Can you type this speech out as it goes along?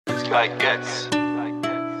baguettes.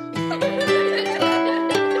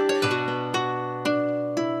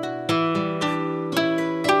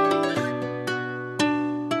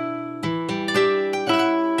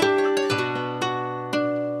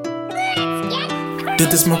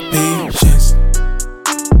 This is my patience.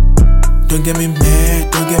 Don't get me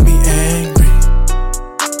mad, don't get me angry.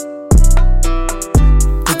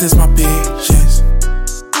 This is my patience.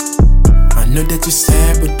 I know that you're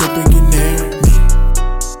sad, but don't bring it near me.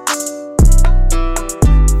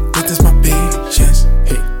 This is my patience.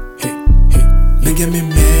 Hey, hey, hey. Don't get me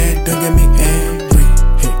mad, don't get me angry.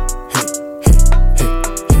 Hey, hey, hey, hey, hey.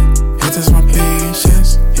 This is my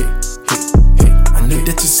patience. Hey, hey, hey. I know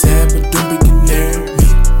that you're sad, but don't bring it near me.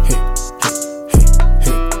 Hey, hey, hey,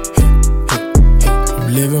 hey, hey, hey, hey. I'm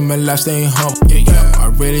living my life staying humble. Yeah, yeah. I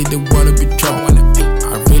really do wanna be trouble.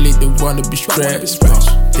 I really do wanna be stressed.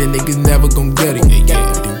 The niggas never gon' get it.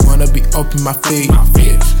 Yeah, they wanna be up in my face.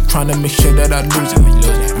 Tryna make sure that I lose it.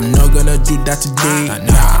 I'm not gonna do that today.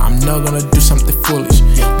 Nah, I'm not gonna do something foolish.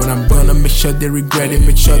 But I'm gonna make sure they regret it.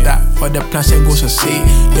 Make sure that all the plans and goals I say.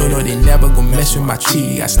 No, they never gon' mess with my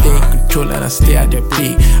tea. I stay in control and I stay at their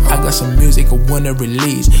play. I got some music I wanna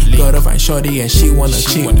release. Gotta find shorty and she wanna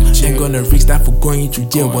chill. Ain't gonna risk that for going to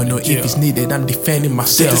jail. But no, if it's needed, I'm defending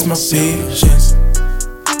myself. This is my patience.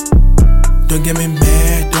 Don't get me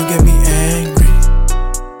mad, don't get me angry.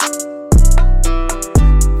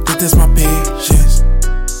 This is my patience.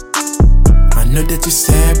 I know that you're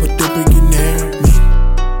sad, but don't bring it near me.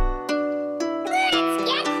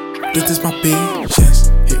 This is my patience.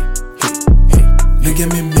 Hey, hey, hey. Don't get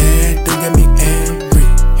me mad, don't get me angry.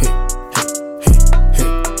 Hey, hey, hey, hey,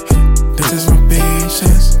 hey. This is my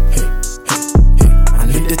patience. Hey, hey, hey. I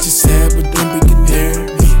know that you're sad, but don't bring it near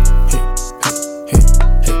me.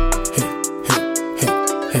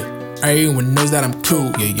 Everyone knows that I'm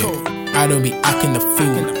cool, yeah, yeah. I don't be acting a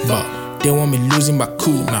fool, but they want me losing my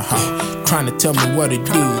cool, trying to tell me what to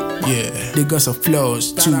do, yeah. They got some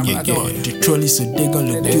flaws too, yeah, yeah. They trolling so they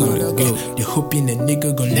gon' look good. They hoping the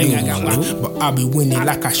nigga gon' lose, but I'll be winning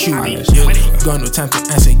like I should. Got no time to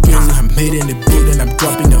answer you. I'm hitting the building, I'm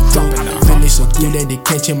dropping the hoop. Feeling so good that they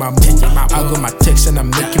can't change my mood. I got my text and I'm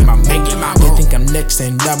making my move. They think I'm next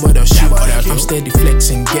and that but I'll shoot. I'm steady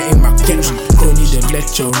flexing, getting my goals. Don't need a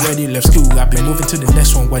lecture, already left school. I've been moving to the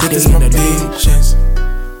next one. What day in the patience.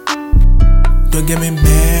 Don't get me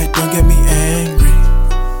mad, don't get me angry.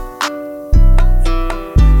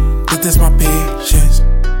 This is my patience.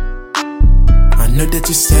 I know that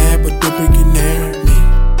you're sad, but don't bring it near me.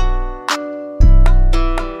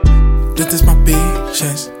 This is my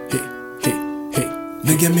patience. Hey, hey, hey.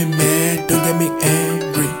 Don't get me mad, don't get me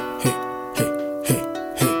angry. Hey, hey, hey,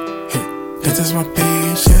 hey, hey. This is my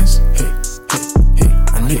patience. Hey, hey, hey.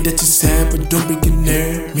 I know that you're sad, but don't bring it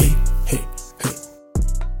near me.